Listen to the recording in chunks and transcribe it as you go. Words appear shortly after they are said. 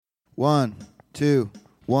1, 2,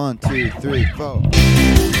 1, 2, 3, 4.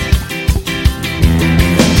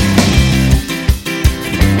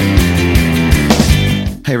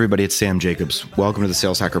 Hey everybody, it's Sam Jacobs. Welcome to the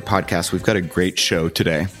Sales Hacker Podcast. We've got a great show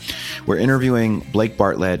today. We're interviewing Blake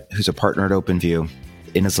Bartlett, who's a partner at OpenView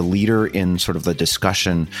and is a leader in sort of the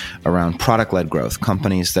discussion around product-led growth.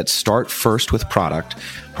 Companies that start first with product,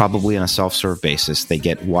 probably on a self-serve basis. They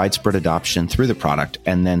get widespread adoption through the product,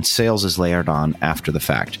 and then sales is layered on after the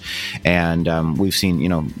fact. And we've seen,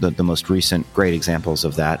 the most recent great examples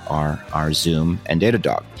of that are Zoom and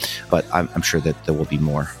Datadog. But I'm sure that there will be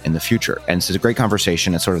more in the future. And this is a great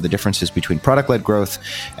conversation. It's sort of the differences between product-led growth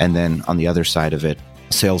and then on the other side of it,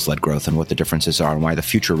 sales-led growth, and what the differences are and why the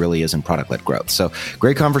future really is in product-led growth. So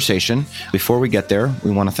great conversation. Before we get there,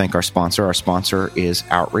 we want to thank our sponsor. Our sponsor is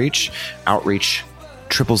Outreach. Outreach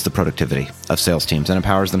triples the productivity of sales teams and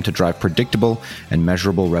empowers them to drive predictable and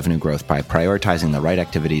measurable revenue growth by prioritizing the right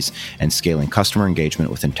activities and scaling customer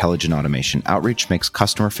engagement with intelligent automation. Outreach makes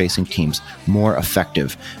customer-facing teams more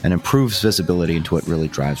effective and improves visibility into what really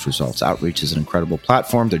drives results. Outreach is an incredible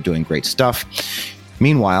platform. They're doing great stuff.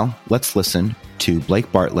 Meanwhile, let's listen to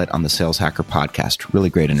Blake Bartlett on the Sales Hacker Podcast. Really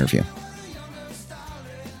great interview.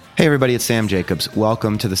 Hey everybody, it's Sam Jacobs.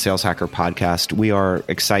 Welcome to the Sales Hacker Podcast. We are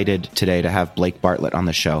excited today to have Blake Bartlett on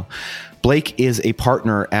the show. Blake is a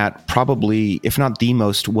partner at probably, if not the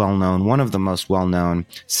most well-known, one of the most well-known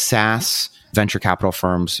SaaS venture capital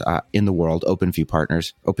firms in the world, OpenView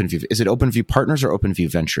Partners. OpenView, is it OpenView Partners or OpenView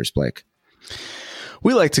Ventures, Blake?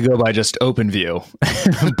 We like to go by just OpenView,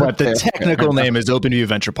 but the technical name is OpenView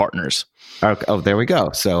Venture Partners. Okay. Oh, there we go.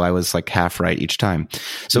 So I was like half right each time.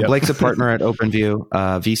 So yep. Blake's a partner at OpenView,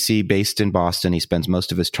 VC based in Boston. He spends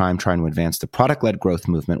most of his time trying to advance the product-led growth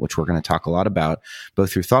movement, which we're going to talk a lot about,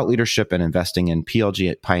 both through thought leadership and investing in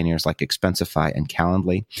PLG pioneers like Expensify and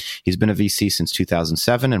Calendly. He's been a VC since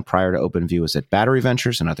 2007, and prior to OpenView was at Battery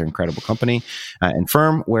Ventures, another incredible company and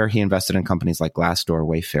firm where he invested in companies like Glassdoor,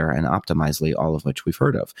 Wayfair, and Optimizely, all of which we've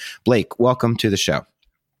heard of. Blake, welcome to the show.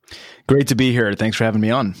 Great to be here. Thanks for having me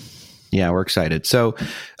on. Yeah, we're excited. So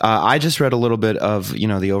I just read a little bit of, the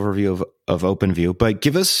overview of OpenView, but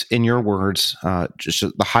give us, in your words, just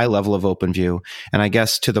the high level of OpenView. And I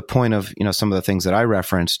guess to the point of, some of the things that I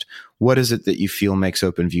referenced, what is it that you feel makes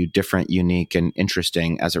OpenView different, unique, and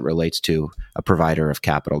interesting as it relates to a provider of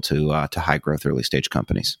capital to high growth early stage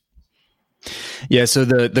companies? Yeah, so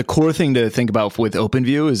the core thing to think about with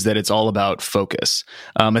OpenView is that it's all about focus.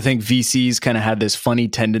 I think VCs kind of had this funny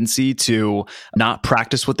tendency to not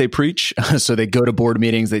practice what they preach. So they go to board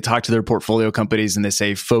meetings, they talk to their portfolio companies, and they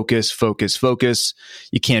say, focus, focus, focus.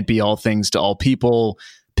 You can't be all things to all people.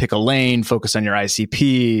 Pick a lane, focus on your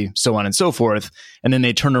ICP, so on and so forth. And then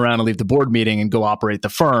they turn around and leave the board meeting and go operate the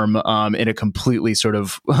firm in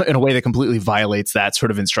a way that completely violates that sort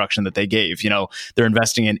of instruction that they gave. They're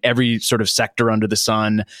investing in every sort of sector under the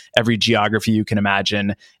sun, every geography you can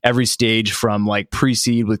imagine, every stage from like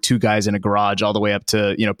pre-seed with two guys in a garage all the way up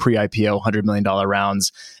to, pre-IPO $100 million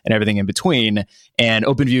rounds and everything in between. And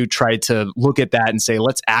OpenView tried to look at that and say,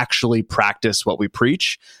 let's actually practice what we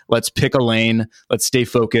preach. Let's pick a lane. Let's stay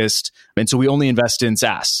focused. And so we only invest in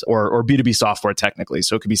SaaS or B2B software technically.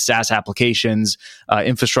 So it could be SaaS applications,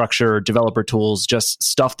 infrastructure, developer tools, just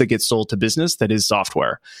stuff that gets sold to business that is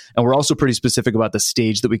software. And we're also pretty specific about the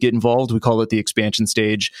stage that we get involved. We call it the expansion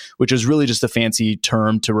stage, which is really just a fancy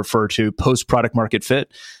term to refer to post-product market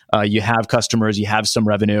fit. You have customers, you have some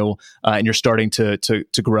revenue, and you're starting to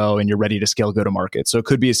grow and you're ready to scale go-to-market. So it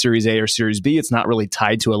could be a Series A or Series B. It's not really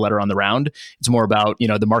tied to a letter on the round. It's more about,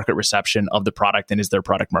 the market reception of the product and is there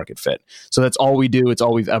product market fit. So that's all we do. It's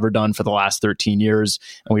all we've ever done for the last 13 years.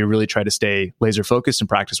 And we really try to stay laser focused and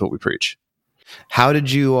practice what we preach. How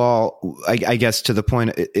did you all, I guess to the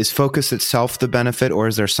point, is focus itself the benefit, or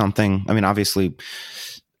is there something, obviously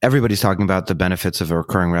everybody's talking about the benefits of a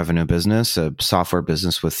recurring revenue business, a software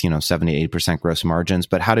business with, 70, 80% gross margins,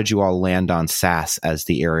 but how did you all land on SaaS as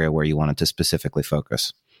the area where you wanted to specifically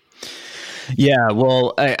focus? Yeah,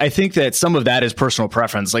 well, I think that some of that is personal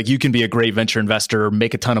preference. Like you can be a great venture investor,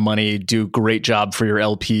 make a ton of money, do great job for your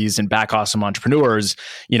LPs and back awesome entrepreneurs,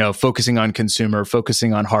 focusing on consumer,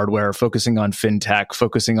 focusing on hardware, focusing on fintech,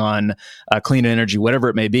 focusing on clean energy, whatever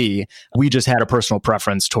it may be. We just had a personal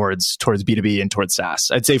preference towards B2B and towards SaaS.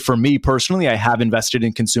 I'd say for me personally, I have invested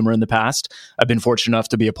in consumer in the past. I've been fortunate enough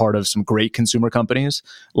to be a part of some great consumer companies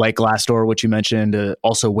like Glassdoor, which you mentioned,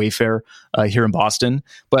 also Wayfair here in Boston.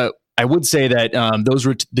 But I would say that those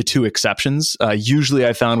were the two exceptions. Usually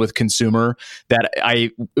I found with consumer that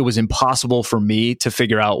it was impossible for me to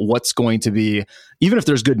figure out what's going to be even if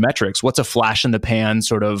there's good metrics, what's a flash in the pan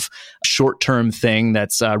sort of short-term thing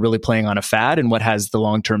that's really playing on a fad, and what has the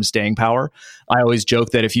long-term staying power? I always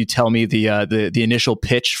joke that if you tell me the initial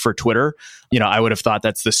pitch for Twitter, I would have thought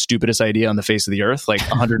that's the stupidest idea on the face of the earth, like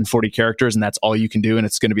 140 characters, and that's all you can do, and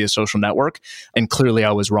it's going to be a social network. And clearly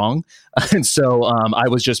I was wrong. And so I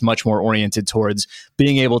was just much more oriented towards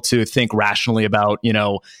being able to think rationally about,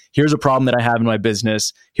 here's a problem that I have in my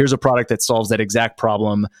business. Here's a product that solves that exact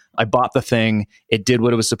problem. I bought the thing. It did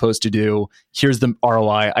what it was supposed to do. Here's the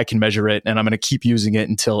ROI. I can measure it, and I'm going to keep using it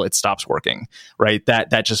until it stops working, right?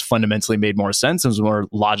 That just fundamentally made more sense and was more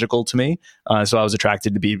logical to me. So I was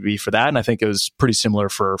attracted to B2B for that. And I think it was pretty similar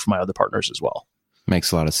for my other partners as well.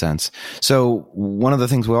 Makes a lot of sense. So one of the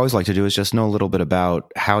things we always like to do is just know a little bit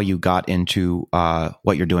about how you got into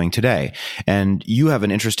what you're doing today. And you have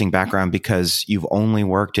an interesting background because you've only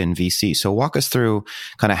worked in VC. So walk us through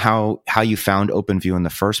kind of how you found OpenView in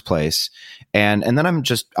the first place. And then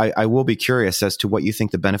I will be curious as to what you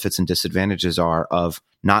think the benefits and disadvantages are of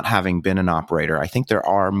not having been an operator. I think there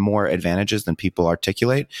are more advantages than people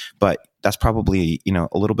articulate, but that's probably, a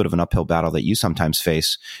little bit of an uphill battle that you sometimes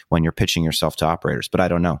face when you're pitching yourself to operators. But I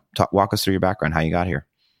don't know. Walk us through your background, how you got here.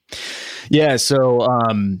 Yeah, so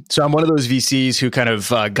I'm one of those VCs who kind of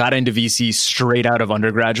got into VC straight out of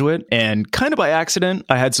undergraduate, and kind of by accident.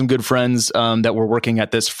 I had some good friends that were working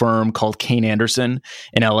at this firm called Kane Anderson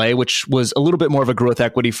in LA, which was a little bit more of a growth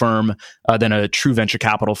equity firm than a true venture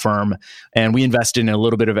capital firm. And we invested in a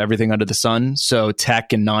little bit of everything under the sun, so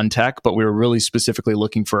tech and non-tech, but we were really specifically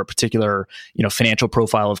looking for a particular, financial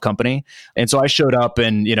profile of company. And so I showed up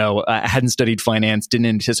and, I hadn't studied finance, didn't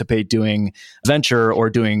anticipate doing venture or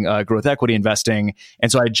doing growth equity investing.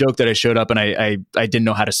 And so I joked that I showed up and I didn't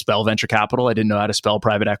know how to spell venture capital. I didn't know how to spell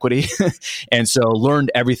private equity. And so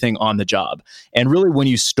learned everything on the job. And really, when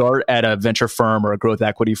you start at a venture firm or a growth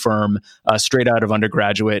equity firm straight out of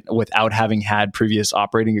undergraduate without having had previous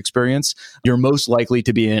operating experience, you're most likely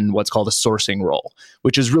to be in what's called a sourcing role,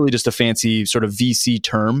 which is really just a fancy sort of VC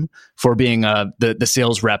term for being the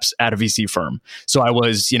sales reps at a VC firm. So I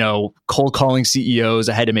was, cold calling CEOs.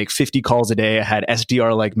 I had to make 50 calls a day. I had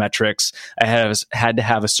SDR-like metrics. I had to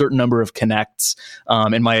have a certain number of connects.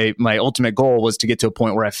 And my ultimate goal was to get to a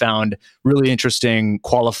point where I found really interesting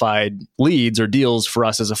qualified leads or deals for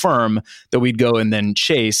us as a firm that we'd go and then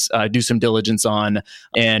chase, do some diligence on.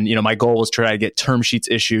 And, my goal was to try to get term sheets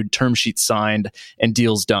issued, term sheets signed, and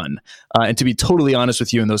deals done. And to be totally honest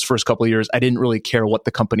with you, in those first couple of years, I didn't really care what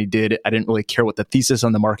the company did. I didn't really care what the thesis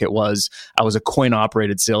on the market was. I was a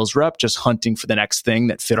coin-operated sales rep, just hunting for the next thing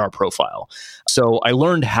that fit our profile. So I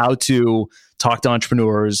learned how to talk to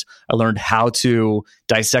entrepreneurs. I learned how to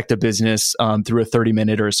dissect a business through a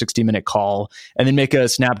 30-minute or a 60-minute call, and then make a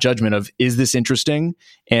snap judgment of, is this interesting?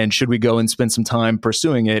 And should we go and spend some time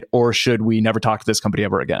pursuing it? Or should we never talk to this company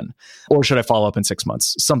ever again? Or should I follow up in 6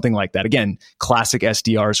 months? Something like that. Again, classic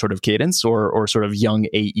SDR sort of cadence or sort of young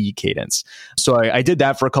AE cadence. So I did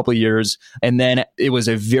that for a couple of years. And then it was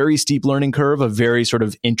a very steep learning curve, a very sort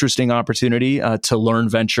of interesting opportunity to learn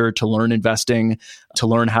venture, to learn investing, to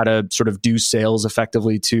learn how to sort of do sales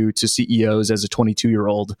effectively to CEOs as a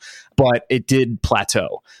 22-year-old. But it did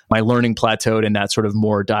plateau. My learning plateaued in that sort of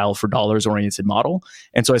more dial for dollars oriented model.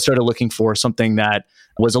 And so I started looking for something that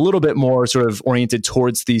was a little bit more sort of oriented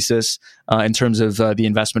towards thesis in terms of the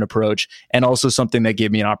investment approach, and also something that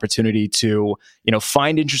gave me an opportunity to,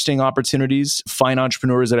 find interesting opportunities, find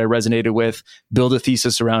entrepreneurs that I resonated with, build a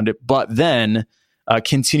thesis around it, but then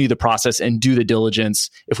continue the process and do the diligence.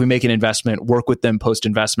 If we make an investment, work with them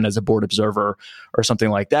post-investment as a board observer or something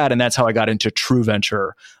like that. And that's how I got into true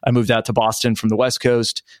venture. I moved out to Boston from the West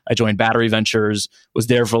Coast. I joined Battery Ventures, was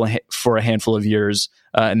there for a handful of years.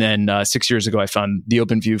 And then 6 years ago, I found the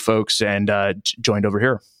OpenView folks and joined over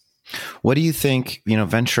here. What do you think,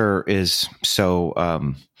 venture is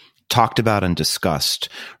so talked about and discussed,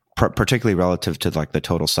 particularly relative to like the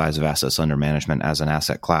total size of assets under management as an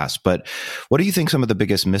asset class. But what do you think some of the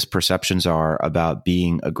biggest misperceptions are about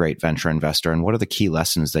being a great venture investor? And what are the key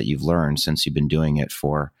lessons that you've learned since you've been doing it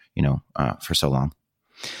for so long?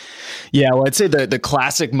 Yeah, well, I'd say the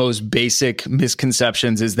classic, most basic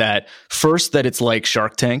misconceptions is that first, that it's like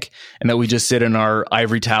Shark Tank and that we just sit in our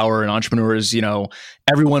ivory tower and entrepreneurs,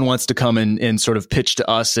 everyone wants to come and sort of pitch to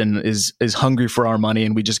us and is hungry for our money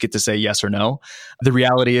and we just get to say yes or no. The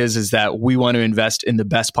reality is that we want to invest in the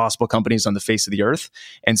best possible companies on the face of the earth.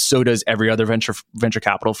 And so does every other venture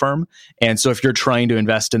capital firm. And so if you're trying to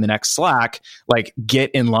invest in the next Slack, like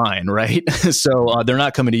get in line, right? So they're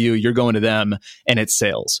not coming to you, you're going to them, and it's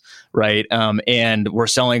sales, right? And we're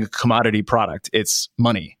selling a commodity product. It's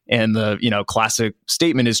money. And the, classic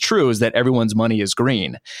statement is true, is that everyone's money is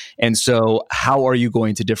green. And so how are you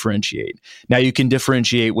going to differentiate? Now you can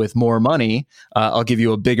differentiate with more money. I'll give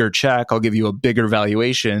you a bigger check. I'll give you a bigger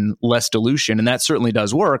valuation, less dilution. And that certainly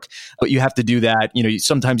does work, but you have to do that.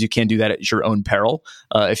 Sometimes you can do that at your own peril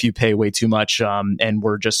if you pay way too much and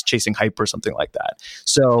we're just chasing hype or something like that.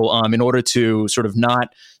 So in order to sort of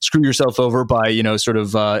not screw yourself over by,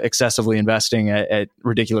 excessively investing at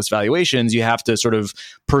ridiculous valuations, you have to sort of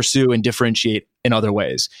pursue and differentiate in other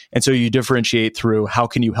ways. And so you differentiate through how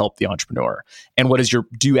can you help the entrepreneur? And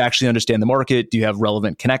do you actually understand the market? Do you have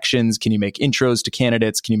relevant connections? Can you make intros to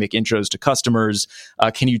candidates? Can you make intros to customers?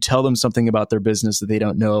 Can you tell them something about their business that they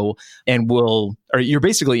don't know? And you're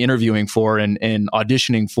basically interviewing for and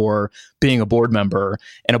auditioning for being a board member.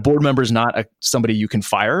 And a board member is not somebody you can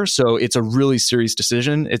fire. So it's a really serious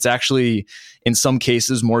decision. It's actually, in some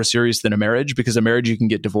cases, more serious than a marriage, because a marriage you can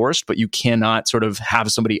get divorced, but you cannot sort of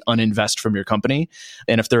have somebody uninvest from your company.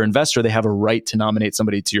 And if they're an investor, they have a right to nominate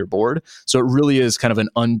somebody to your board. So it really is kind of an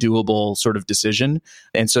undoable sort of decision.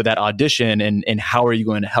 And so that audition and how are you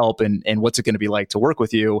going to help and what's it going to be like to work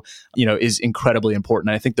with you, is incredibly important.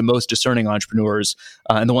 And I think the most discerning entrepreneurs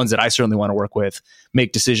and the ones that I certainly want to work with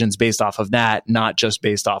make decisions based off of that, not just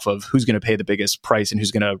based off of who's going to pay the biggest price and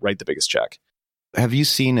who's going to write the biggest check. Have you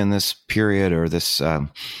seen in this period or this kind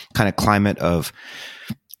of climate of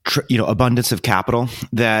abundance of capital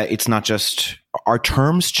that it's not just are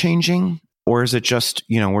terms changing, or is it just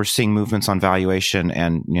we're seeing movements on valuation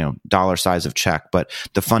and dollar size of check, but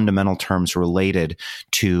the fundamental terms related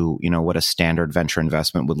to what a standard venture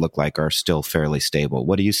investment would look like are still fairly stable?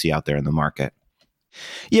 What do you see out there in the market?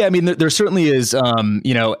 Yeah, I mean, there certainly is,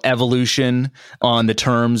 evolution on the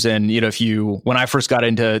terms. And, when I first got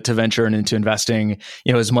into venture and into investing,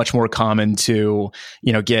 it was much more common to,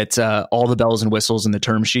 get all the bells and whistles in the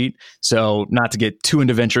term sheet. So not to get too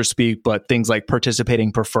into venture speak, but things like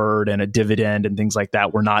participating preferred and a dividend and things like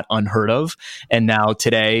that were not unheard of. And now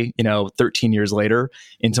today, 13 years later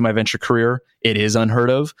into my venture career, it is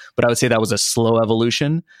unheard of. But I would say that was a slow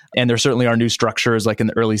evolution. And there certainly are new structures, like in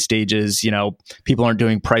the early stages, people aren't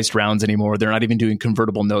doing priced rounds anymore. They're not even doing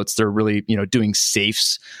convertible notes. They're really, doing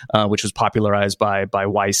safes, which was popularized by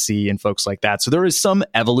YC and folks like that. So there is some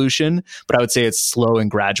evolution, but I would say it's slow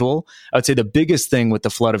and gradual. I would say the biggest thing with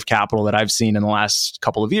the flood of capital that I've seen in the last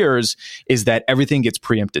couple of years is that everything gets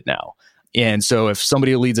preempted now. And so if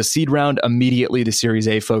somebody leads a seed round, immediately the Series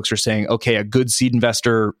A folks are saying, okay, a good seed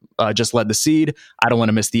investor just led the seed. I don't want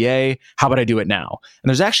to miss the A. How about I do it now? And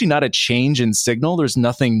there's actually not a change in signal. There's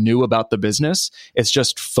nothing new about the business. It's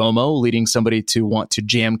just FOMO leading somebody to want to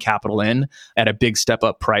jam capital in at a big step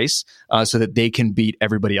up price so that they can beat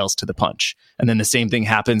everybody else to the punch. And then the same thing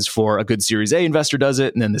happens for a good Series A investor does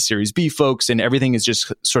it. And then the Series B folks, and everything is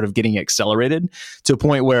just sort of getting accelerated to a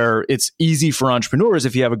point where it's easy for entrepreneurs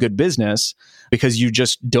if you have a good business, because you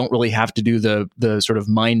just don't really have to do the sort of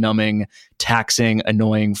mind-numbing, taxing,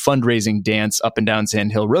 annoying fundraising dance up and down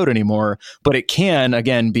Sand Hill Road anymore. But it can,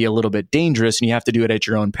 again, be a little bit dangerous, and you have to do it at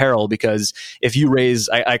your own peril, because if you raise,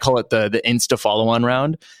 I call it the Insta follow-on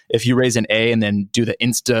round. If you raise an A and then do the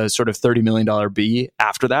Insta sort of $30 million B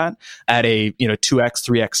after that at a 2x,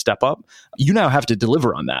 3x step up, you now have to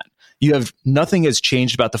deliver on that. Nothing has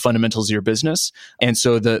changed about the fundamentals of your business. And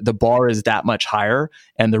so the bar is that much higher.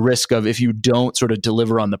 And the risk of, if you don't sort of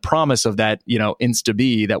deliver on the promise of that, Insta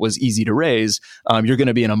B that was easy to raise, you're going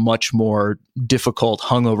to be in a much more difficult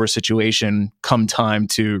hungover situation come time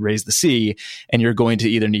to raise the C. And you're going to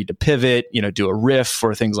either need to pivot, do a riff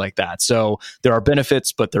or things like that. So there are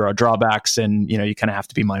benefits, but there are drawbacks. And, you kind of have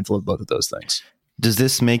to be mindful of both of those things. Does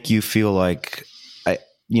this make you feel like,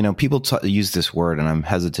 people use this word, and I'm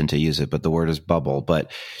hesitant to use it, but the word is bubble. But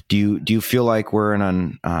do you feel like we're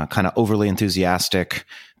in a kind of overly enthusiastic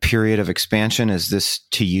period of expansion? Is this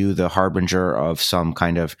to you the harbinger of some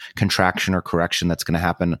kind of contraction or correction that's going to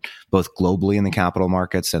happen both globally in the capital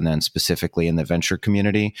markets and then specifically in the venture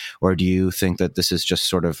community? Or do you think that this is just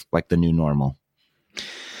sort of like the new normal?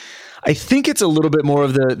 I think it's a little bit more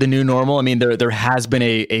of the new normal. I mean, there has been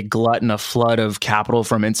a glut and a flood of capital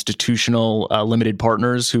from institutional limited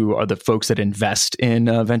partners, who are the folks that invest in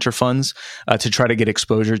venture funds to try to get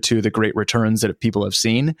exposure to the great returns that people have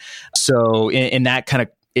seen. So in that kind of,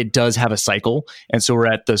 it does have a cycle. And so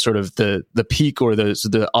we're at the sort of the peak or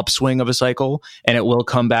the upswing of a cycle, and it will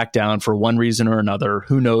come back down for one reason or another.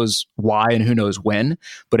 Who knows why and who knows when,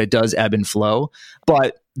 but it does ebb and flow.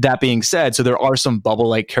 But that being said, so there are some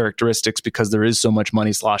bubble-like characteristics because there is so much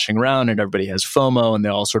money sloshing around and everybody has FOMO and they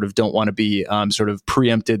all sort of don't want to be sort of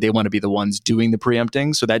preempted. They want to be the ones doing the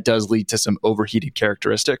preempting. So that does lead to some overheated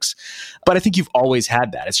characteristics. But I think you've always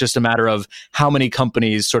had that. It's just a matter of how many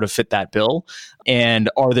companies sort of fit that bill. And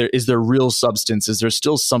is there real substance? Is there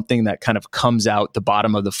still something that kind of comes out the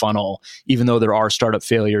bottom of the funnel, even though there are startup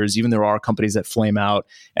failures, even there are companies that flame out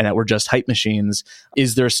and that were just hype machines?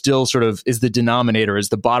 Is there still sort of, is the denominator, is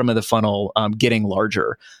the bottom of the funnel getting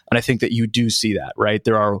larger? And I think that you do see that, right?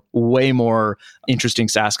 There are way more interesting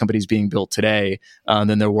SaaS companies being built today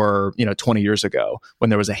than there were, 20 years ago when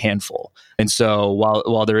there was a handful. And so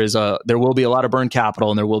while there will be a lot of burned capital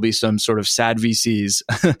and there will be some sort of sad VCs,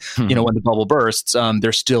 when the bubble bursts,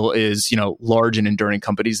 there still is, large and enduring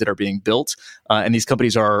companies that are being built. And these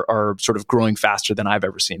companies are sort of growing faster than I've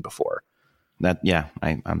ever seen before.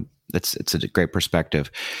 It's a great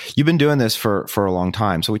perspective. You've been doing this for a long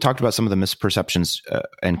time. So we talked about some of the misperceptions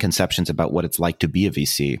and conceptions about what it's like to be a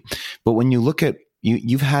VC. But when you look at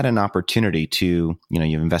you've had an opportunity to,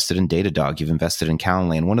 you've invested in Datadog, you've invested in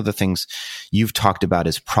Calendly, and one of the things you've talked about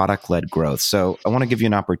is product-led growth. So I want to give you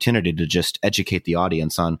an opportunity to just educate the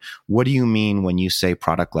audience on what do you mean when you say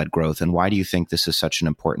product-led growth, and why do you think this is such an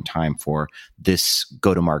important time for this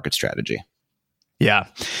go-to-market strategy? Yeah.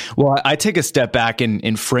 Well, I take a step back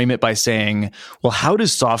and frame it by saying, well, how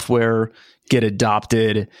does software get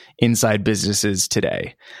adopted inside businesses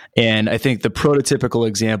today? And I think the prototypical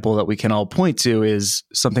example that we can all point to is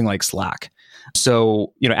something like Slack.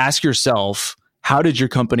 So, ask yourself, how did your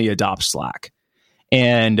company adopt Slack?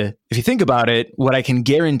 And if you think about it, what I can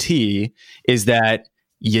guarantee is that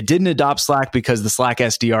you didn't adopt Slack because the Slack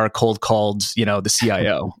SDR cold called, the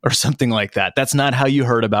CIO or something like that. That's not how you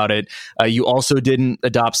heard about it. You also didn't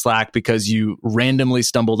adopt Slack because you randomly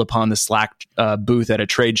stumbled upon the Slack booth at a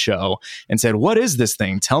trade show and said, "What is this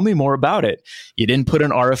thing? Tell me more about it." You didn't put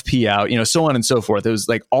an RFP out, so on and so forth. It was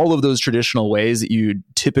like all of those traditional ways that you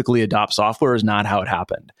typically adopt software is not how it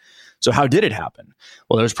happened. So how did it happen?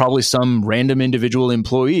 Well, there's probably some random individual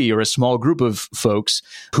employee or a small group of folks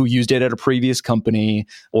who used it at a previous company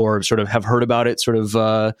or sort of have heard about it sort of,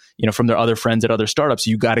 from their other friends at other startups.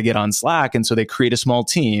 You got to get on Slack. And so they create a small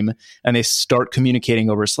team and they start communicating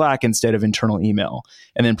over Slack instead of internal email.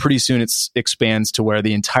 And then pretty soon it expands to where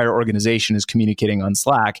the entire organization is communicating on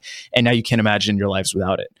Slack. And now you can't imagine your lives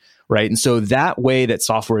without it. Right. And so that way that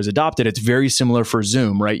software is adopted, it's very similar for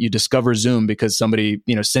Zoom, right? You discover Zoom because somebody,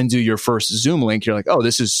 sends you your first Zoom link. You're like, oh,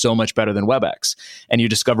 this is so much better than WebEx. And you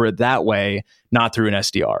discover it that way, not through an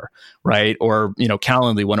SDR, right? Or,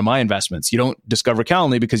 Calendly, one of my investments. You don't discover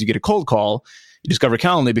Calendly because you get a cold call. You discover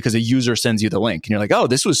Calendly because a user sends you the link and you're like, oh,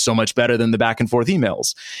 this was so much better than the back and forth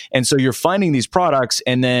emails. And so you're finding these products,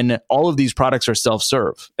 and then all of these products are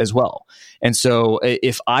self-serve as well. And so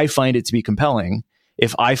if I find it to be compelling,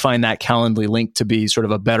 if I find that Calendly link to be sort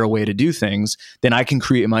of a better way to do things, then I can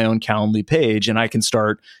create my own Calendly page and I can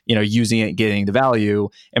start, using it, getting the value,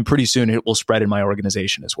 and pretty soon it will spread in my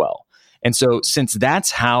organization as well. And so since that's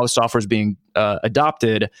how software is being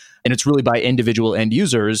adopted, and it's really by individual end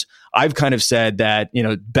users, I've kind of said that,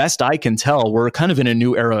 best I can tell, we're kind of in a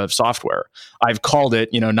new era of software. I've called it,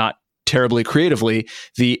 not terribly creatively,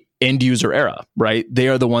 the end user era, right? They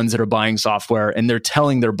are the ones that are buying software and they're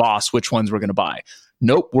telling their boss which ones we're going to buy.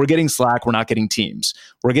 Nope, we're getting Slack, we're not getting Teams.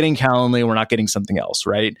 We're getting Calendly, we're not getting something else,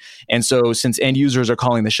 right? And so since end users are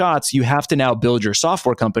calling the shots, you have to now build your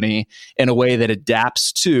software company in a way that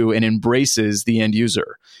adapts to and embraces the end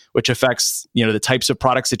user, which affects, the types of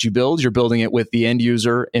products that you build. You're building it with the end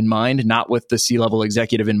user in mind, not with the C-level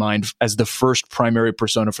executive in mind as the first primary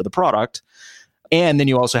persona for the product. And then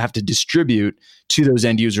you also have to distribute to those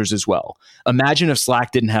end users as well. Imagine if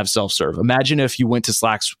Slack didn't have self-serve. Imagine if you went to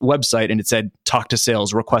Slack's website and it said, talk to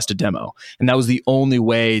sales, request a demo. And that was the only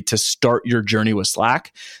way to start your journey with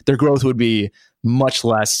Slack. Their growth would be much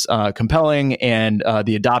less compelling, and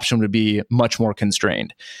the adoption would be much more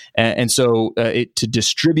constrained. And so to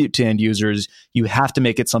distribute to end users, you have to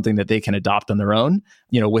make it something that they can adopt on their own,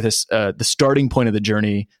 with the starting point of the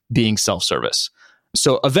journey being self-service.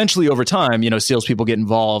 So eventually over time, salespeople get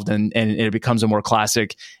involved and it becomes a more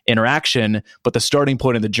classic interaction. But the starting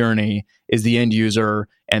point of the journey is the end user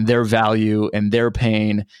and their value and their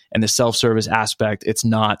pain and the self-service aspect. It's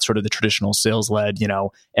not sort of the traditional sales-led,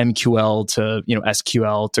 MQL to,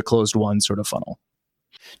 SQL to closed one sort of funnel.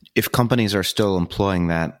 If companies are still employing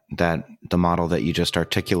that the model that you just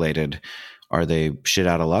articulated, are they shit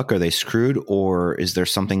out of luck? Are they screwed? Or is there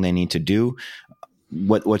something they need to do?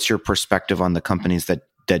 What's your perspective on the companies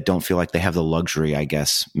that don't feel like they have the luxury, I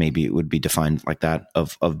guess, maybe it would be defined like that,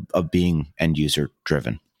 of being end user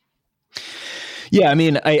driven? Yeah, I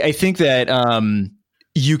mean, I think that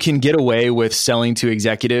you can get away with selling to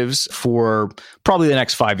executives for probably the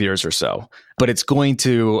next 5 years or so, but it's going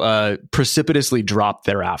to precipitously drop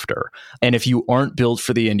thereafter. And if you aren't built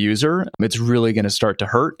for the end user, it's really going to start to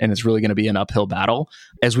hurt, and it's really going to be an uphill battle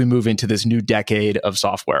as we move into this new decade of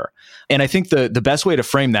software. And I think the best way to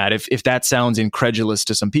frame that, if that sounds incredulous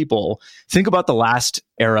to some people, think about the last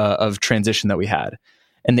era of transition that we had.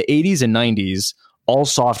 In the 80s and 90s, all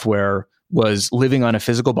software was living on a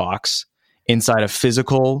physical box inside a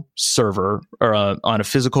physical server or on a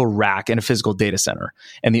physical rack in a physical data center.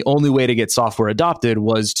 And the only way to get software adopted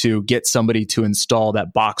was to get somebody to install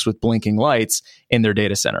that box with blinking lights in their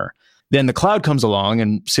data center. Then the cloud comes along,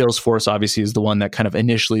 and Salesforce obviously is the one that kind of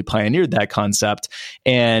initially pioneered that concept.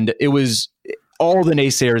 And it was all the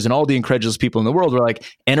naysayers and all the incredulous people in the world were like,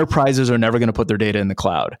 enterprises are never going to put their data in the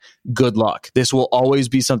cloud. Good luck. This will always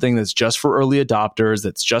be something that's just for early adopters,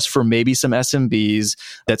 that's just for maybe some SMBs,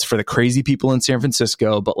 that's for the crazy people in San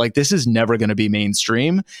Francisco. But like, this is never going to be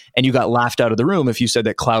mainstream. And you got laughed out of the room if you said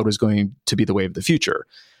that cloud was going to be the way of the future.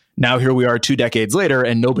 Now, here we are 2 decades later,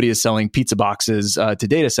 and nobody is selling pizza boxes to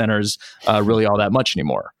data centers really all that much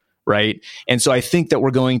anymore. Right. And so I think that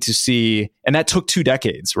we're going to see, and that took 2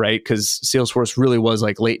 decades, right? Because Salesforce really was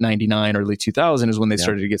like late 99, early 2000 is when they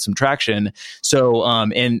started to get some traction. So,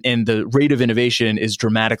 and the rate of innovation is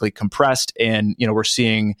dramatically compressed. And, we're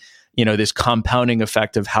seeing, this compounding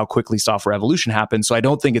effect of how quickly software evolution happens. So I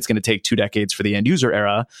don't think it's going to take 2 decades for the end user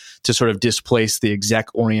era to sort of displace the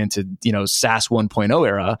exec-oriented, SaaS 1.0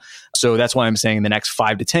 era. So that's why I'm saying in the next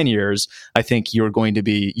 5 to 10 years, I think you are going to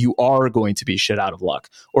be shit out of luck,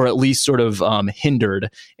 or at least sort of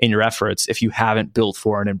hindered in your efforts if you haven't built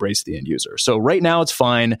for and embraced the end user. So right now it's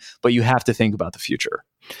fine, but you have to think about the future.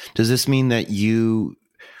 Does this mean that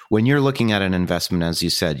when you're looking at an investment, as you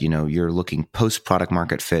said, you're looking post-product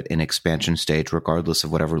market fit in expansion stage, regardless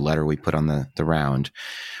of whatever letter we put on the round,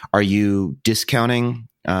 are you discounting,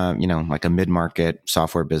 like a mid-market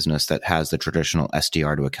software business that has the traditional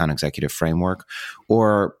SDR to account executive framework?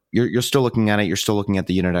 Or you're still looking at it, you're still looking at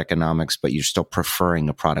the unit economics, but you're still preferring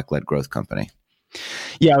a product-led growth company?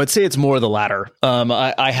 Yeah, I would say it's more the latter.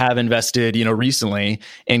 I have invested, recently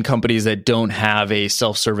in companies that don't have a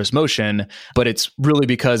self-service motion, but it's really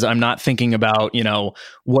because I'm not thinking about,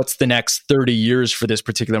 what's the next 30 years for this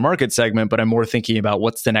particular market segment, but I'm more thinking about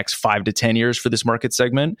what's the next 5 to 10 years for this market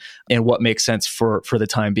segment and what makes sense for the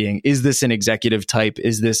time being. Is this an executive type?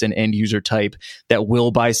 Is this an end user type that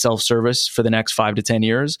will buy self-service for the next 5 to 10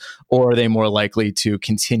 years? Or are they more likely to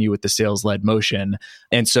continue with the sales-led motion?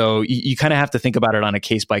 And so you kind of have to think about it on a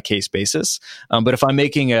case-by-case basis. But if I'm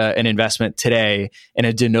making an investment today in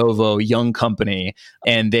a de novo young company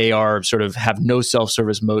and they are sort of have no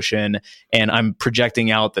self-service motion, and I'm projecting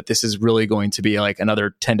out that this is really going to be like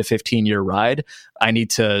another 10 to 15 year ride, I need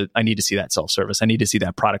to see that self-service. I need to see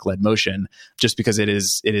that product-led motion, just because it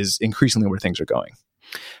is increasingly where things are going.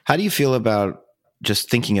 How do you feel about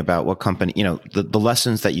just thinking about what company, the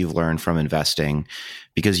lessons that you've learned from investing,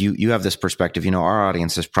 because you have this perspective, our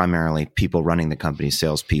audience is primarily people running the company,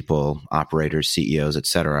 salespeople, operators, CEOs, et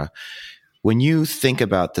cetera. When you think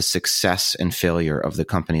about the success and failure of the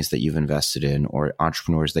companies that you've invested in or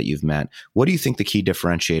entrepreneurs that you've met, what do you think the key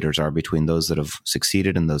differentiators are between those that have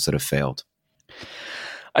succeeded and those that have failed?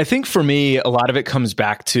 I think for me, a lot of it comes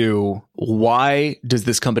back to, why does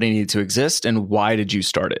this company need to exist and why did you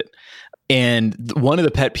start it? And one of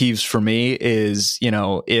the pet peeves for me is,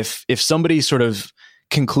 if somebody sort of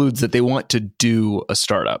concludes that they want to do a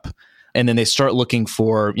startup, and then they start looking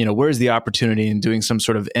for, where's the opportunity, and doing some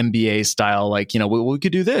sort of MBA style, like, we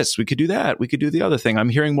could do this, we could do that, we could do the other thing. I'm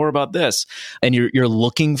hearing more about this. And you're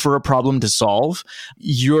looking for a problem to solve.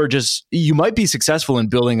 You might be successful in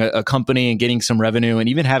building a company and getting some revenue and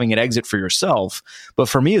even having an exit for yourself. But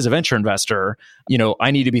for me as a venture investor,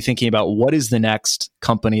 I need to be thinking about, what is the next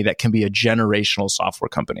company that can be a generational software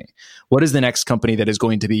company? What is the next company that is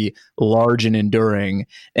going to be large and enduring?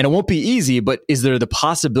 And it won't be easy, but is there the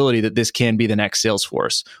possibility that this can be the next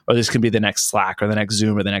Salesforce, or this can be the next Slack, or the next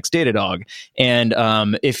Zoom, or the next Datadog? And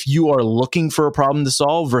if you are looking for a problem to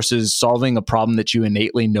solve versus solving a problem that you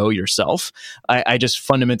innately know yourself, I just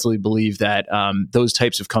fundamentally believe that those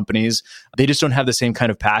types of companies, they just don't have the same kind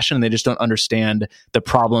of passion, and they just don't understand the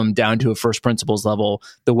problem down to a first principles level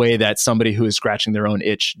the way that somebody who is scratching their own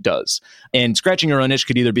itch does. And scratching your own itch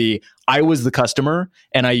could either be, I was the customer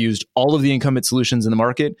and I used all of the incumbent solutions in the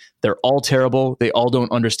market. They're all terrible. They all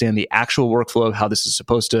don't understand the actual workflow of how this is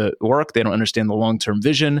supposed to work. They don't understand the long-term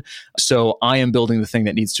vision. So I am building the thing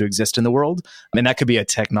that needs to exist in the world. And that could be a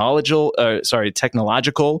technological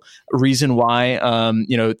reason why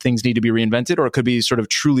things need to be reinvented, or it could be sort of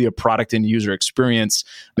truly a product and user experience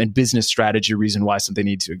and business strategy reason why something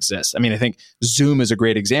needs to exist. I mean, I think Zoom is a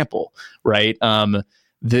great example, right?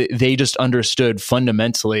 They just understood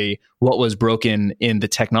fundamentally what was broken in the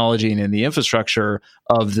technology and in the infrastructure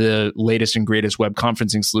of the latest and greatest web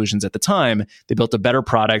conferencing solutions at the time. They built a better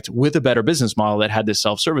product with a better business model that had this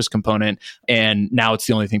self-service component, and now it's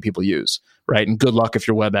the only thing people use, right? And good luck if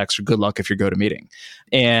you're WebEx, or good luck if you're GoToMeeting.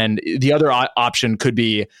 And the other option could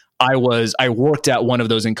be, I worked at one of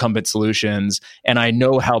those incumbent solutions, and I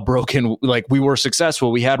know how broken, like, we were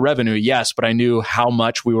successful. We had revenue, yes, but I knew how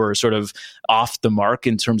much we were sort of off the mark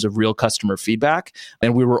in terms of real customer feedback.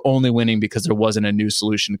 And we were only winning because there wasn't a new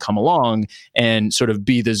solution come along and sort of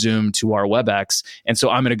be the Zoom to our WebEx. And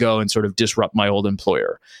so I'm going to go and sort of disrupt my old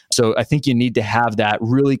employer. So I think you need to have that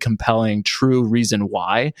really compelling, true reason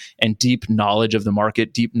why, and deep knowledge of the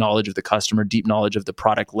market, deep knowledge of the customer, deep knowledge of the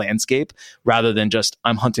product landscape, rather than just,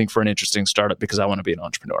 I'm hunting for an interesting startup because I want to be an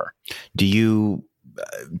entrepreneur. Do you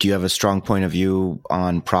have a strong point of view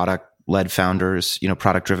on product-led founders,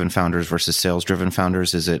 product-driven founders versus sales-driven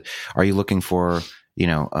founders? Are you looking for,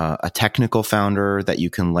 a technical founder that you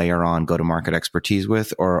can layer on go-to-market expertise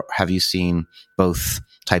with, or have you seen both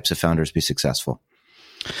types of founders be successful?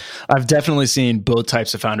 I've definitely seen both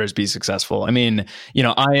types of founders be successful. I mean,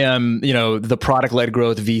 I am, the product-led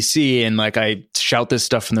growth VC, and like, I shout this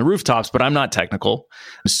stuff from the rooftops, but I'm not technical.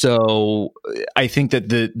 So I think that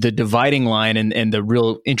the dividing line and the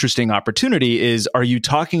real interesting opportunity is, are you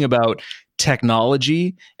talking about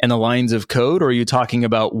technology and the lines of code, or are you talking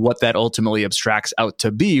about what that ultimately abstracts out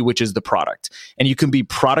to be, which is the product? And you can be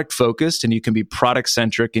product focused, and you can be product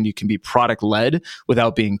centric, and you can be product led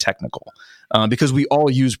without being technical. Because we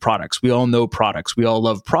all use products, we all know products, we all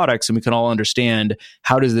love products, and we can all understand,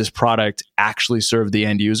 how does this product actually serve the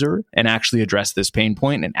end user and actually address this pain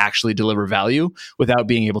point and actually deliver value without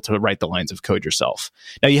being able to write the lines of code yourself.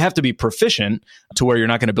 Now, you have to be proficient to where you're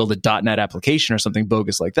not going to build a .NET application or something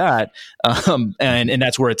bogus like that. And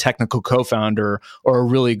that's where a technical co-founder or a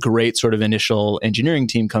really great sort of initial engineering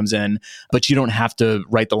team comes in, but you don't have to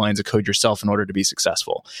write the lines of code yourself in order to be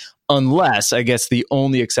successful. Unless, I guess the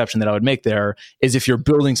only exception that I would make there is if you're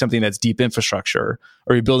building something that's deep infrastructure,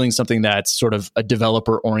 or you're building something that's sort of a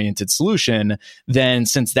developer-oriented solution, then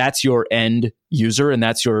since that's your end user and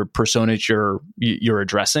that's your persona you're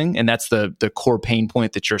addressing, and that's the core pain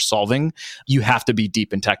point that you're solving, you have to be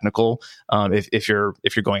deep and technical if you're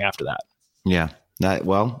going after that. Yeah.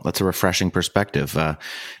 That's a refreshing perspective.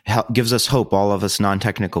 Gives us hope, all of us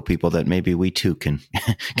non-technical people, that maybe we too can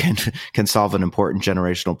solve an important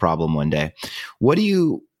generational problem one day.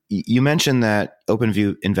 You mentioned that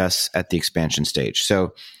OpenView invests at the expansion stage.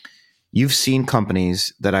 So you've seen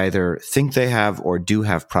companies that either think they have or do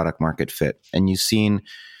have product market fit, and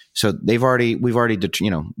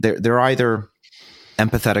they're either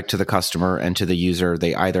empathetic to the customer and to the user.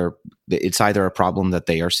 It's either a problem that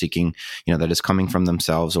they are seeking, that is coming from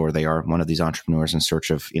themselves, or they are one of these entrepreneurs in search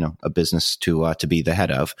of, a business to be the head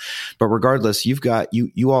of. But regardless,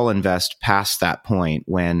 you all invest past that point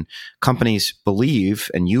when companies believe,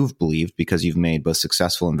 and you've believed because you've made both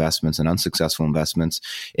successful investments and unsuccessful investments,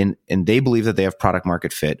 and they believe that they have product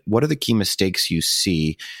market fit. What are the key mistakes you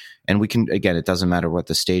see? And we can, again, it doesn't matter what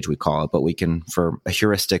the stage we call it, but we can, for a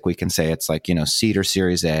heuristic, we can say it's like, seed or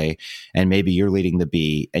series A, and maybe you're leading the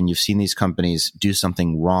B, and you've seen these companies do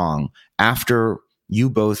something wrong after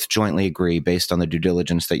you both jointly agree, based on the due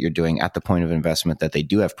diligence that you're doing at the point of investment, that they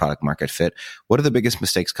do have product market fit. What are the biggest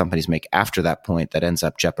mistakes companies make after that point that ends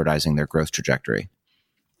up jeopardizing their growth trajectory?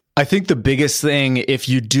 I think the biggest thing, if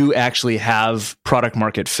you do actually have product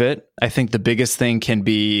market fit, I think the biggest thing can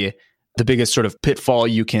be, the biggest sort of pitfall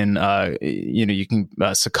you can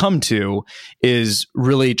succumb to is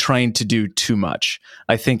really trying to do too much.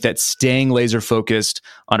 I think that staying laser focused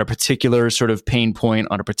on a particular sort of pain point,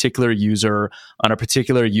 on a particular user, on a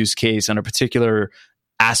particular use case, on a particular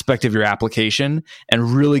aspect of your application,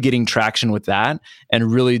 and really getting traction with that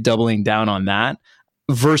and really doubling down on that,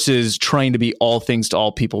 versus trying to be all things to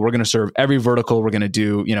all people. We're going to serve every vertical. We're going to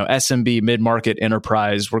do, SMB, mid-market,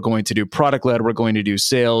 enterprise. We're going to do product-led. We're going to do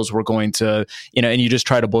sales. We're going to, and you just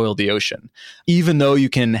try to boil the ocean. Even though you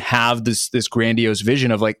can have this grandiose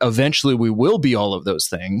vision of like, eventually we will be all of those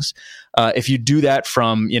things. If you do that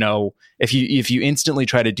from, if you instantly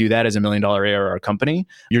try to do that as $1 million ARR company,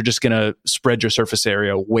 you're just going to spread your surface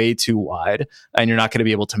area way too wide, and you're not going to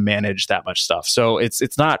be able to manage that much stuff. So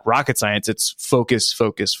it's not rocket science. It's focus,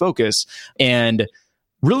 and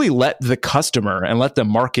really let the customer and let the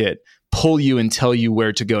market pull you and tell you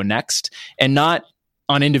where to go next, and not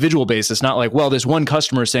on individual basis, not like, well, there's one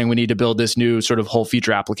customer saying we need to build this new sort of whole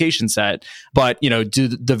feature application set, but do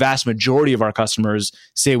the vast majority of our customers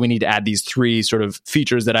say we need to add these 3 sort of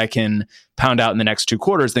features that I can pound out in the next 2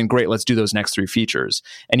 quarters, then great, let's do those next 3 features.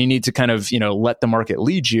 And you need to kind of, let the market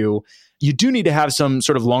lead you. You do need to have some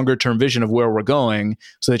sort of longer term vision of where we're going,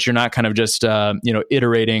 so that you're not kind of just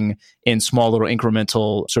iterating in small little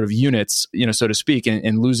incremental sort of units, so to speak,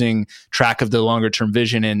 and losing track of the longer term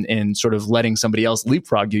vision and sort of letting somebody else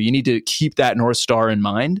leapfrog you. You need to keep that North Star in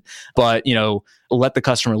mind, but let the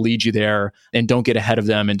customer lead you there, and don't get ahead of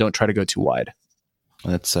them, and don't try to go too wide.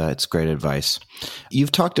 That's it's great advice.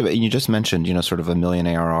 You've talked about, you just mentioned, sort of $1 million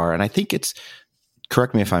ARR, and I think it's,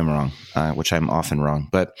 correct me if I'm wrong, which I'm often wrong,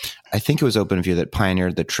 but I think it was OpenView that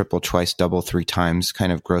pioneered the triple, twice, double, 3 times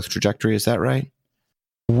kind of growth trajectory. Is that right?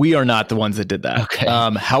 We are not the ones that did that. Okay.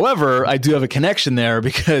 However, I do have a connection there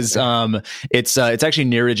because it's actually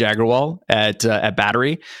Neeraj Agrawal at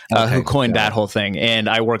Battery who coined that whole thing, and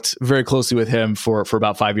I worked very closely with him for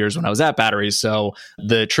about 5 years when I was at Battery. So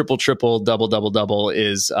the triple, double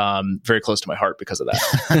is very close to my heart because of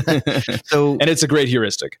that. And it's a great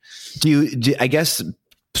heuristic. I guess,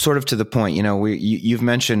 sort of to the point, you've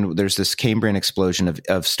mentioned there's this Cambrian explosion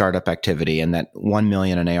of startup activity, and that 1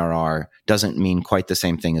 million in ARR doesn't mean quite the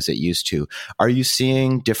same thing as it used to. Are you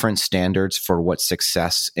seeing different standards for what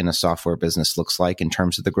success in a software business looks like in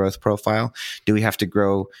terms of the growth profile? Do we have to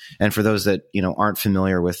grow? And for those that aren't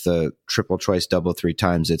familiar with the triple, twice, double, 3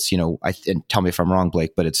 times, it's and tell me if I'm wrong,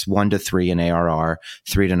 Blake, but it's 1 to 3 in ARR,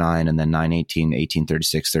 3 to 9, and then 9, 18, 18,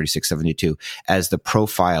 36, 36, 72 as the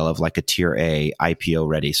profile of like a tier A IPO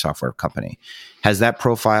ready software company. Has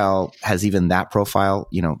even that profile,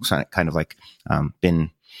 kind of like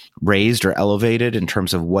been raised or elevated in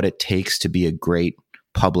terms of what it takes to be a great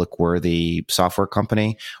public worthy software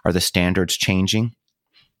company? Are the standards changing?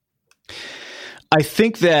 I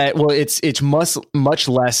think that, it's much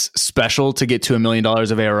less special to get to $1 million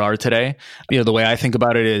of ARR today. The way I think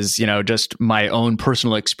about it is, just my own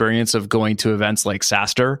personal experience of going to events like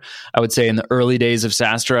SaaStr. I would say in the early days of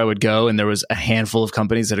SaaStr, I would go and there was a handful of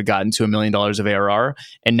companies that had gotten to $1 million of ARR.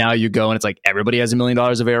 And now you go and it's like everybody has $1 million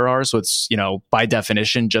of ARR. So it's, by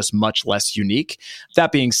definition, just much less unique.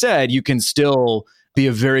 That being said, you can still be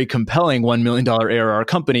a very compelling $1 million ARR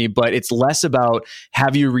company, but it's less about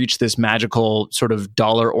have you reached this magical sort of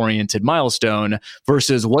dollar-oriented milestone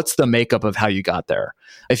versus what's the makeup of how you got there.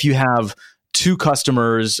 If you have 2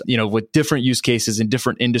 customers, with different use cases in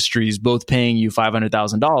different industries, both paying you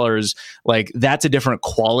 $500,000, like that's a different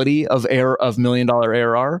quality of $1 million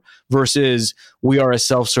ARR versus we are a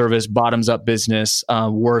self-service bottoms up business.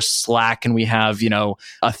 We're Slack and we have,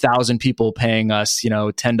 1,000 people paying us,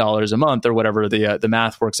 $10 a month or whatever the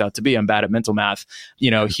math works out to be. I'm bad at mental math,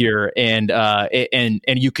 here. And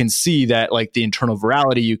you can see that like the internal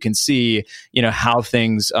virality, you can see, how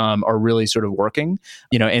things are really sort of working,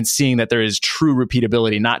 and seeing that there is true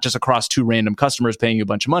repeatability, not just across 2 random customers paying you a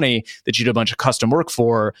bunch of money that you did a bunch of custom work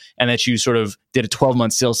for, and that you sort of did a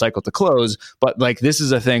 12-month sales cycle to close. But like, this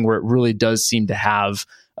is a thing where it really does seem to have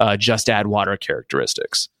just add water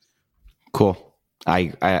characteristics. Cool.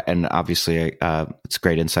 I and obviously it's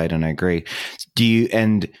great insight, and I agree.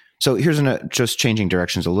 So here's just changing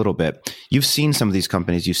directions a little bit. You've seen some of these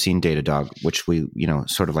companies. You've seen Datadog, which we,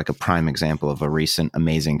 sort of like a prime example of a recent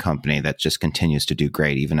amazing company that just continues to do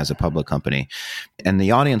great, even as a public company. And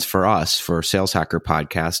the audience for us, for Sales Hacker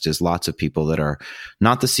Podcast, is lots of people that are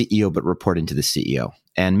not the CEO, but reporting to the CEO.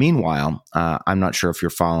 And meanwhile, I'm not sure if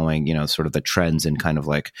you're following, sort of the trends in kind of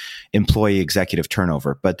like employee executive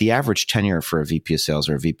turnover, but the average tenure for a VP of sales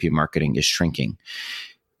or a VP of marketing is shrinking.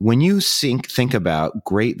 When you think about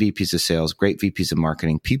great VPs of sales, great VPs of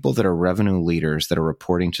marketing, people that are revenue leaders that are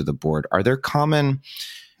reporting to the board, are there commonalities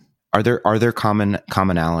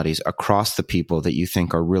across the people that you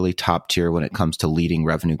think are really top tier when it comes to leading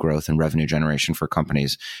revenue growth and revenue generation for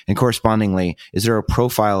companies? And correspondingly, is there a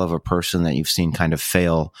profile of a person that you've seen kind of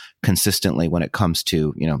fail consistently when it comes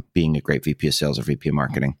to, being a great VP of sales or VP of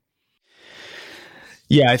marketing?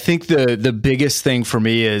 Yeah, I think the biggest thing for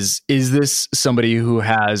me is this somebody who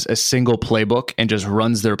has a single playbook and just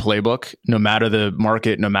runs their playbook, no matter the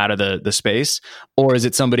market, no matter the space? Or is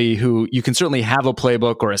it somebody who you can certainly have a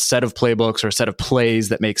playbook or a set of playbooks or a set of plays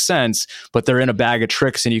that make sense, but they're in a bag of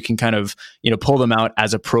tricks and you can kind of, pull them out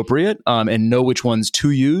as appropriate, and know which ones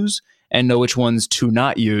to use and know which ones to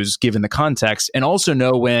not use given the context, and also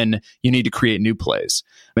know when you need to create new plays.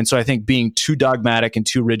 And so I think being too dogmatic and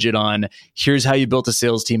too rigid on here's how you built a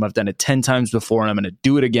sales team, I've done it 10 times before and I'm going to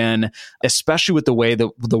do it again, especially with the way that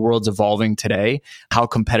the world's evolving today, how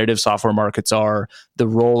competitive software markets are, the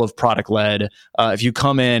role of product led. If you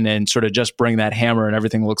come in and sort of just bring that hammer and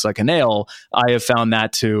everything looks like a nail, I have found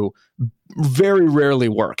that to very rarely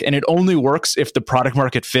work. And it only works if the product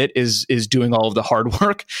market fit is doing all of the hard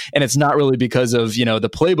work. And it's not really because of, the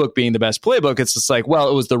playbook being the best playbook. It's just like, well,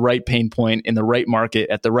 it was the right pain point in the right market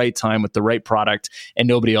at the right time with the right product and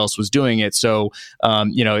nobody else was doing it. So,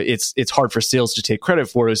 it's hard for sales to take credit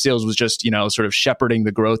for it. Sales was just, sort of shepherding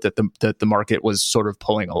the growth that the market was sort of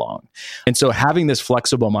pulling along. And so having this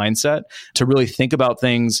flexible mindset to really think about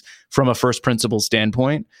things from a first principles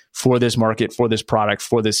standpoint for this market, for this product,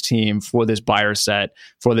 for this team, for this buyer set,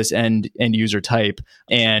 for this end user type.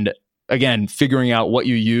 And again, figuring out what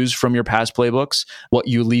you use from your past playbooks, what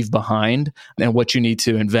you leave behind, and what you need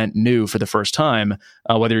to invent new for the first time,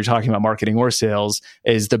 whether you're talking about marketing or sales,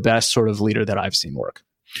 is the best sort of leader that I've seen work.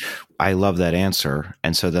 I love that answer.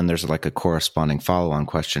 And so then there's like a corresponding follow-on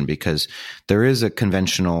question, because there is a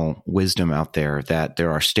conventional wisdom out there that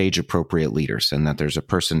there are stage appropriate leaders, and that there's a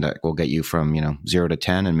person that will get you from, 0 to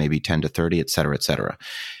 10 and maybe 10 to 30, et cetera, et cetera.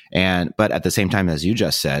 But at the same time, as you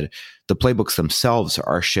just said, the playbooks themselves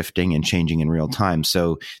are shifting and changing in real time.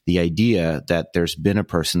 So the idea that there's been a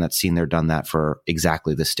person that's seen there, done that for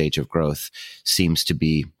exactly the stage of growth seems to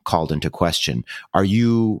be called into question. Are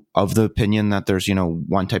you of the opinion that there's,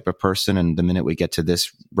 one type of person, and the minute we get to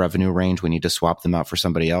this revenue range, we need to swap them out for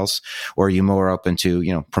somebody else? Or are you more open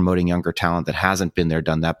to, promoting younger talent that hasn't been there,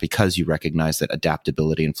 done that, because you recognize that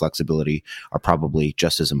adaptability and flexibility are probably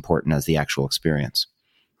just as important as the actual experience?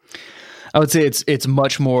 I would say it's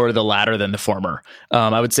much more the latter than the former.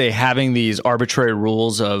 I would say having these arbitrary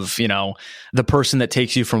rules of, the person that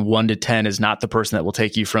takes you from 1 to 10 is not the person that will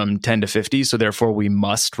take you from 10 to 50. So therefore we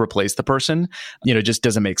must replace the person, just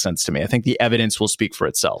doesn't make sense to me. I think the evidence will speak for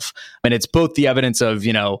itself. And it's both the evidence of,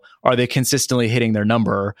 are they consistently hitting their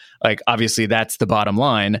number? Like, obviously that's the bottom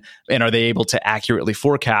line. And are they able to accurately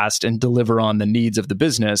forecast and deliver on the needs of the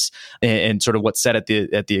business and sort of what's set at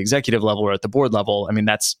the executive level or at the board level? I mean,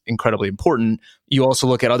 that's incredibly important. You also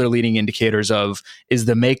look at other leading indicators of, is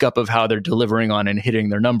the makeup of how they're delivering on and hitting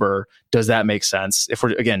their number, does that make sense? If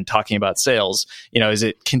we're, again, talking about sales, is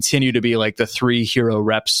it continue to be like the 3 hero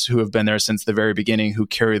reps who have been there since the very beginning who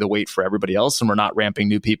carry the weight for everybody else, and we're not ramping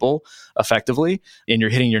new people effectively, and you're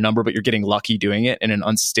hitting your number, but you're getting lucky doing it in an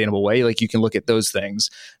unsustainable way? Like, you can look at those things.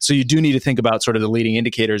 So you do need to think about sort of the leading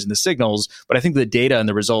indicators and the signals, but I think the data and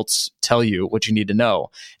the results tell you what you need to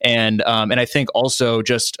know. And I think also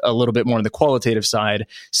just a little bit more on the qualitative side,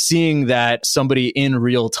 seeing that somebody in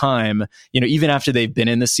real time, even after they've been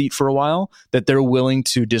in the seat for a while, that they're willing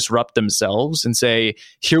to disrupt themselves and say,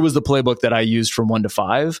 here was the playbook that I used from 1 to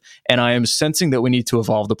 5, and I am sensing that we need to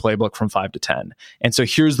evolve the playbook from 5 to 10. And so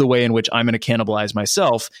here's the way in which I'm going to cannibalize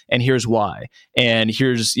myself, and here's why. And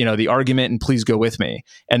here's, the argument, and please go with me.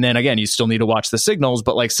 And then again, you still need to watch the signals,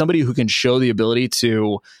 but like somebody who can show the ability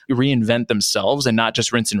to reinvent themselves and not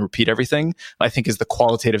just rinse and repeat everything, I think is the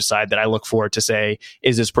qualitative side that I look for to say,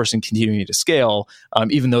 is this person continuing to scale?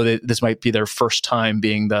 Even though this might be their first time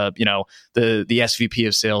being the SVP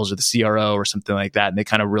of sales or the CRO or something like that. And they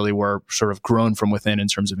kind of really were sort of grown from within in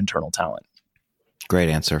terms of internal talent. Great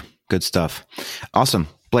answer. Good stuff. Awesome.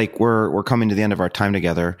 Blake, we're coming to the end of our time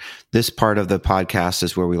together. This part of the podcast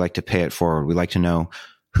is where we like to pay it forward. We like to know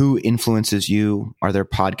who influences you. Are there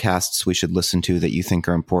podcasts we should listen to that you think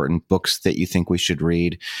are important, books that you think we should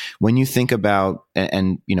read? When you think about,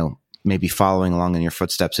 and maybe following along in your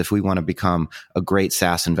footsteps, if we want to become a great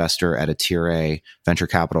SaaS investor at a tier A venture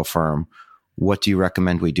capital firm, what do you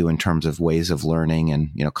recommend we do in terms of ways of learning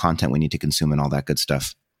and, content we need to consume and all that good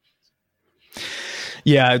stuff?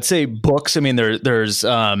 Yeah, I'd say books. I mean, there's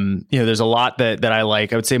a lot that I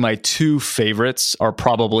like. I would say my 2 favorites are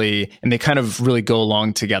probably, and they kind of really go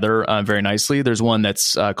along together very nicely. There's one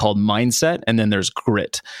that's called Mindset, and then there's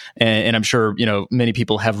Grit. And I'm sure, many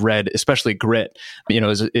people have read, especially Grit.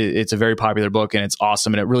 It's a very popular book, and it's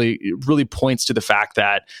awesome. And it really points to the fact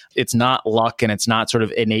that it's not luck and it's not sort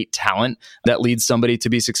of innate talent that leads somebody to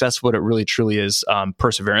be successful, but it really truly is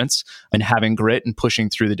perseverance and having grit and pushing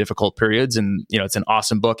through the difficult periods. And, it's an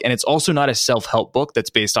awesome book. And it's also not a self-help book that's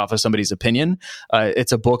based off of somebody's opinion.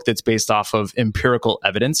 It's a book that's based off of empirical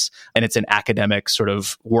evidence, and it's an academic sort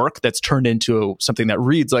of work that's turned into something that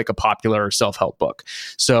reads like a popular self-help book.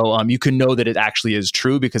 So you can know that it actually is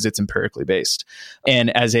true because it's empirically based.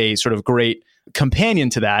 And as a sort of great companion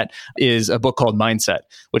to that is a book called Mindset,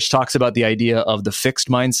 which talks about the idea of the fixed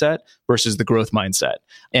mindset versus the growth mindset.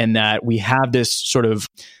 And that we have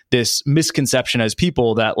this misconception as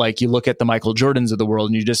people that, like, you look at the Michael Jordans of the world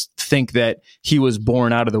and you just think that he was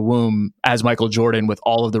born out of the womb as Michael Jordan with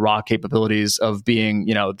all of the raw capabilities of being,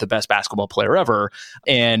 the best basketball player ever.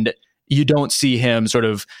 And you don't see him sort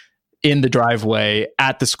of in the driveway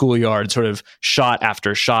at the schoolyard, sort of shot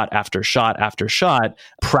after shot after shot after shot,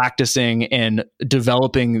 practicing and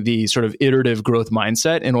developing the sort of iterative growth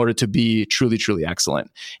mindset in order to be truly, truly excellent.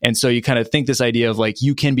 And so you kind of think this idea of like,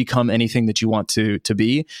 you can become anything that you want to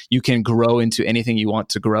be. You can grow into anything you want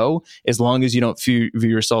to grow, as long as you don't view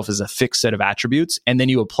yourself as a fixed set of attributes. And then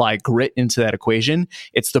you apply grit into that equation.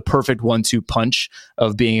 It's the perfect 1-2 punch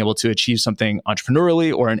of being able to achieve something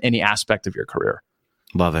entrepreneurially or in any aspect of your career.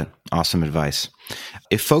 Love it. Awesome advice.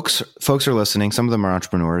 If folks are listening, some of them are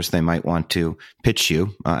entrepreneurs. They might want to pitch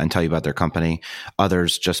you and tell you about their company.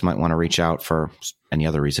 Others just might want to reach out for any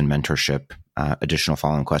other reason, mentorship, additional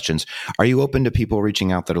following questions. Are you open to people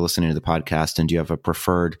reaching out that are listening to the podcast? And do you have a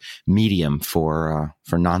preferred medium for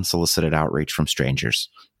non-solicited outreach from strangers?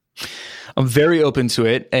 I'm very open to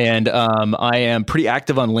it. And I am pretty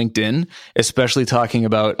active on LinkedIn, especially talking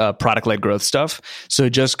about product-led growth stuff. So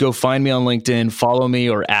just go find me on LinkedIn, follow me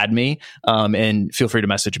or add me, and feel free to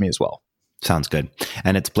message me as well. Sounds good.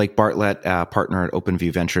 And it's Blake Bartlett, partner at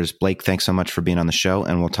OpenView Ventures. Blake, thanks so much for being on the show.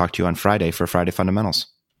 And we'll talk to you on Friday for Friday Fundamentals.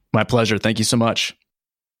 My pleasure. Thank you so much.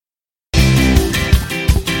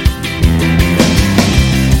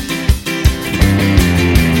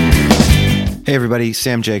 Hey everybody,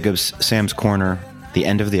 Sam Jacobs, Sam's Corner, the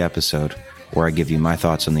end of the episode where I give you my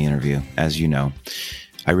thoughts on the interview. As you know,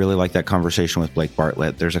 I really like that conversation with Blake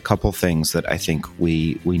Bartlett. There's a couple things that I think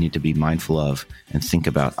we need to be mindful of and think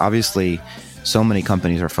about. Obviously, so many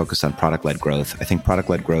companies are focused on product-led growth. I think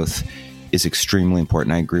product-led growth is extremely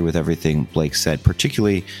important. I agree with everything Blake said,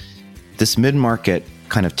 particularly this mid-market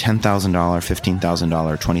kind of $10,000, $15,000,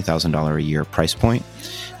 $20,000 a year price point.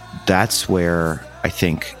 That's where I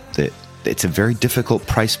think that it's a very difficult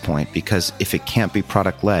price point, because if it can't be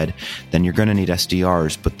product led, then you're going to need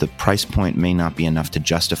SDRs, but the price point may not be enough to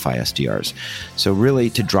justify SDRs. So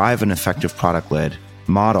really, to drive an effective product led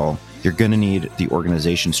model, you're going to need the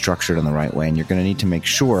organization structured in the right way, and you're going to need to make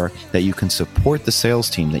sure that you can support the sales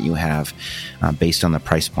team that you have based on the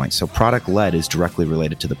price point. So product led is directly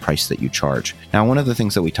related to the price that you charge. Now, one of the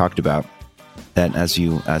things that we talked about, that as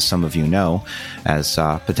some of you know, as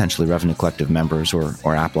potentially Revenue Collective members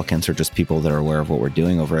or applicants, or just people that are aware of what we're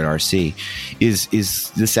doing over at RC, is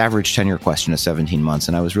this average tenure question of 17 months.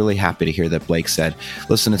 And I was really happy to hear that Blake said,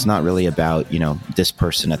 listen, it's not really about, this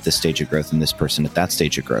person at this stage of growth and this person at that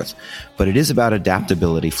stage of growth, but it is about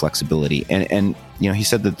adaptability, flexibility. And he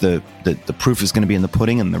said that the proof is going to be in the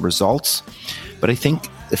pudding and the results. But I think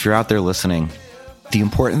if you're out there listening, the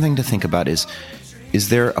important thing to think about is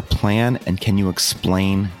there a plan, and can you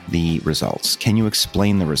explain the results? Can you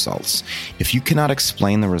explain the results? If you cannot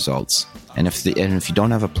explain the results, and if you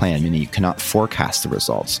don't have a plan, meaning you cannot forecast the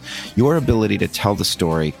results, your ability to tell the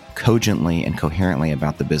story cogently and coherently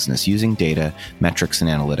about the business using data, metrics, and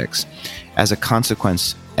analytics, as a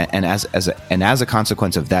consequence, and as a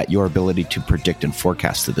consequence of that, your ability to predict and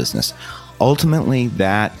forecast the business, ultimately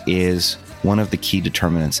that is one of the key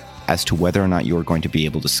determinants as to whether or not you are going to be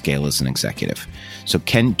able to scale as an executive. So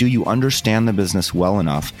do you understand the business well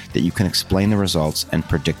enough that you can explain the results and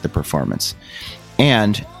predict the performance?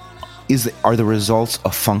 And are the results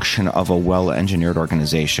a function of a well-engineered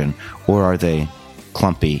organization, or are they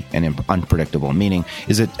clumpy and unpredictable? Meaning,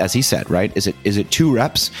 is it, as he said, right? Is it 2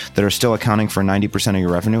 reps that are still accounting for 90% of your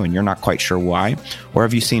revenue and you're not quite sure why? Or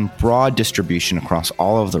have you seen broad distribution across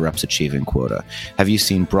all of the reps achieving quota? Have you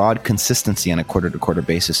seen broad consistency on a quarter-to-quarter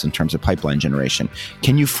basis in terms of pipeline generation?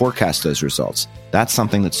 Can you forecast those results? That's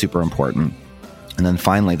something that's super important. And then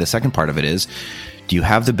finally, the second part of it is, do you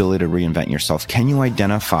have the ability to reinvent yourself? Can you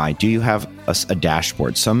identify, do you have a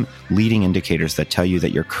dashboard, some leading indicators that tell you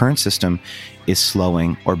that your current system is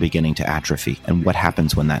slowing or beginning to atrophy? And what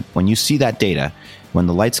happens when you see that data, when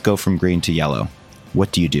the lights go from green to yellow,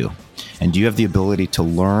 what do you do? And do you have the ability to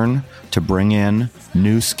learn, to bring in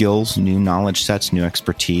new skills, new knowledge sets, new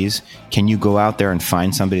expertise? Can you go out there and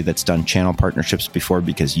find somebody that's done channel partnerships before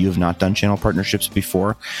because you have not done channel partnerships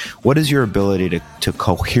before? What is your ability to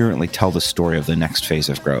coherently tell the story of the next phase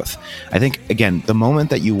of growth? I think, again, the moment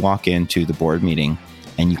that you walk into the board meeting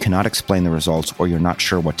and you cannot explain the results, or you're not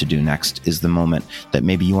sure what to do next, is the moment that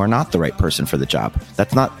maybe you are not the right person for the job.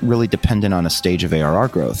 That's not really dependent on a stage of ARR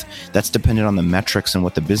growth. That's dependent on the metrics and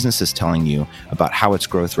what the business is telling you about how its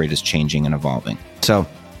growth rate is changing and evolving. So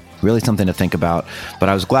really something to think about. But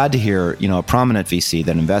I was glad to hear, a prominent VC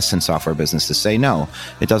that invests in software businesses say, no,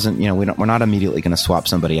 it doesn't, we're not immediately going to swap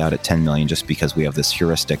somebody out at 10 million just because we have this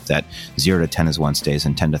heuristic that 0 to 10 is one stage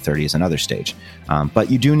and 10 to 30 is another stage.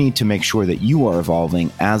 But you do need to make sure that you are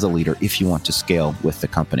evolving as a leader if you want to scale with the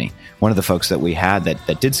company. One of the folks that we had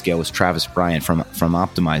that did scale was Travis Bryant from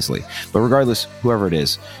Optimizely. But regardless, whoever it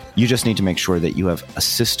is, you just need to make sure that you have a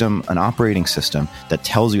system, an operating system that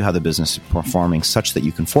tells you how the business is performing such that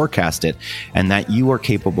you can forecast it, and that you are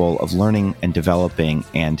capable of learning and developing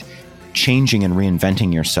and changing and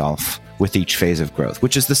reinventing yourself with each phase of growth,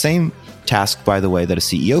 which is the same task, by the way, that a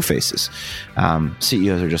CEO faces.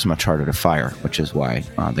 CEOs are just much harder to fire, which is why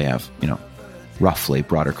they have, roughly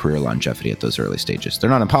broader career longevity at those early stages. They're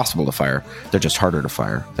not impossible to fire. They're just harder to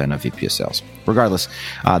fire than a VP of sales. Regardless,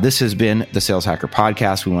 this has been the Sales Hacker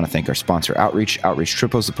Podcast. We want to thank our sponsor, Outreach. Outreach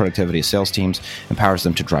triples the productivity of sales teams, empowers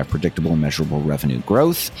them to drive predictable and measurable revenue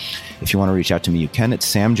growth. If you want to reach out to me, you can at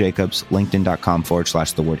Sam Jacobs,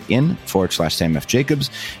 linkedin.com/Sam F. Jacobs.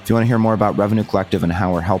 If you want to hear more about Revenue Collective and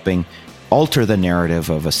how we're helping alter the narrative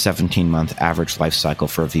of a 17-month average life cycle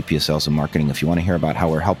for a VP of sales and marketing, if you want to hear about how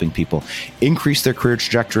we're helping people increase their career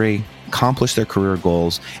trajectory, accomplish their career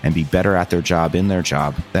goals, and be better at their job in their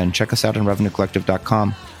job, then check us out on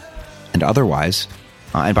revenuecollective.com. And otherwise,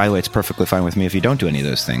 and by the way, it's perfectly fine with me if you don't do any of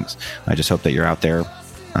those things. I just hope that you're out there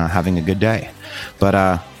having a good day. But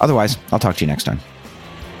otherwise, I'll talk to you next time.